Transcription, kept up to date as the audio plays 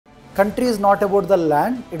country is not about the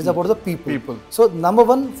land, it is about the people. So number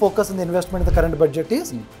one focus in the investment in the current budget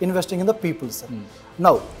is investing in the people, sir.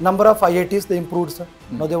 Now, number of IITs they improved, sir.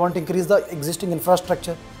 Now they want to increase the existing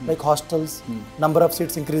infrastructure like hostels, number of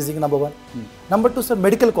seats increasing, number one. Number two, sir,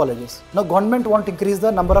 medical colleges. Now government want to increase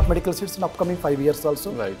the number of medical seats in upcoming 5 years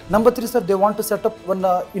also. Number three, sir, they want to set up one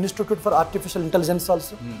institute for artificial intelligence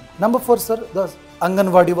also. Number four, sir, the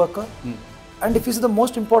Anganwadi worker. And if you see the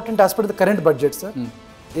most important aspect of the current budget, sir,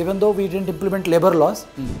 even though we didn't implement labor laws,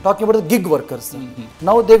 talking about the gig workers, sir.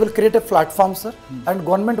 Now they will create a platform, sir, and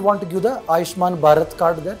government want to give the Ayushman Bharat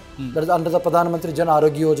card there, that is under the Pradhan Mantri Jan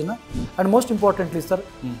Arogya Yojana. And most importantly, sir,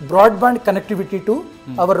 broadband connectivity to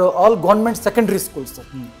our all government secondary schools, sir.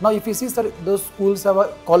 Now if you see, sir, those schools have a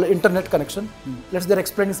call internet connection. Let's say they're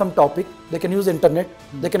explaining some topic, they can use internet,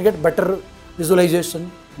 they can get better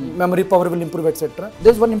visualization, memory power will improve, etc.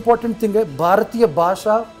 There's one important thing, Bharatiya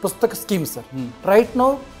Bhasha Pustak scheme, sir. Right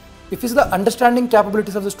now, if you see the understanding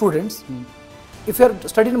capabilities of the students, if you are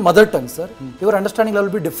studying mother tongue, sir, your understanding level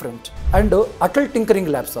will be different. And Atal Tinkering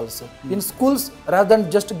Labs also. In schools, rather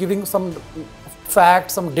than just giving some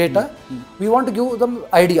facts, some data, we want to give them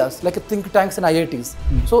ideas, like think tanks and IITs.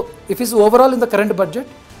 So, if you see overall in the current budget,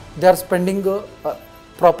 they are spending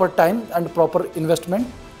proper time and proper investment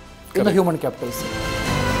in the human capital.